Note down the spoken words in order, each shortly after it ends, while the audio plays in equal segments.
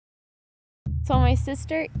So my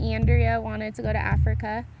sister Andrea wanted to go to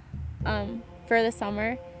Africa for the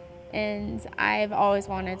summer, and I've always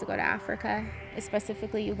wanted to go to Africa,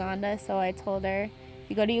 specifically Uganda, so I told her, if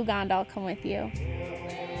you go to Uganda, I'll come with you.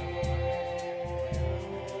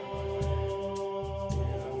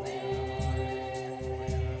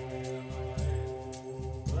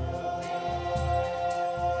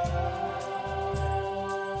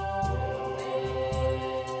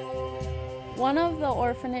 One of the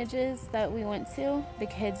orphanages that we went to, the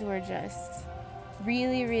kids were just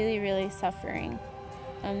really suffering.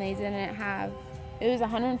 They didn't have, it was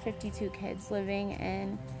 152 kids living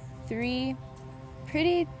in 3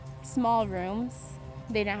 pretty small rooms.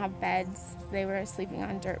 They didn't have beds. They were sleeping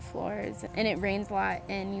on dirt floors. And it rains a lot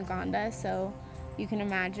in Uganda, so you can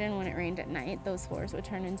imagine when it rained at night, those floors would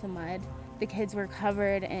turn into mud. The kids were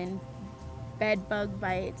covered in bed bug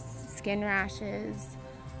bites, skin rashes.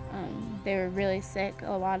 They were really sick.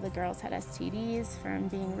 A lot of the girls had STDs from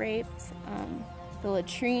being raped. The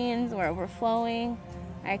latrines were overflowing.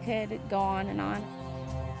 I could go on and on.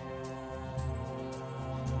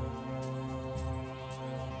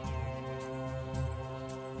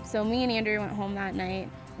 So me and Andrew went home that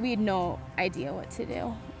night. We had no idea what to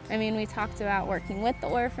do. I mean, we talked about working with the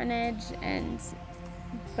orphanage,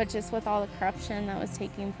 but just with all the corruption that was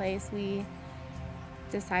taking place, we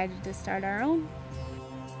decided to start our own.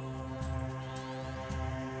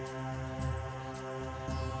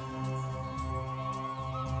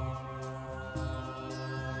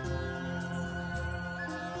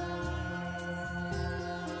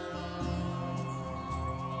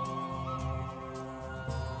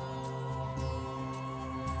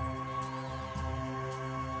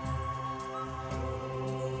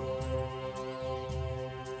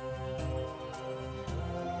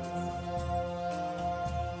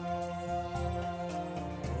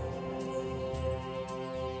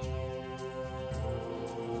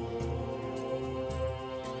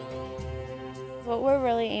 What we're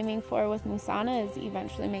really aiming for with Musana is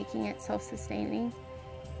eventually making it self-sustaining.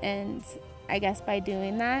 And I guess by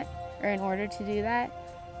doing that, or in order to do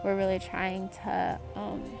that, we're really trying to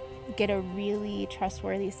get a really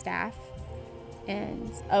trustworthy staff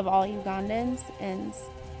and of all Ugandans, and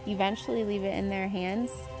eventually leave it in their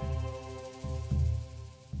hands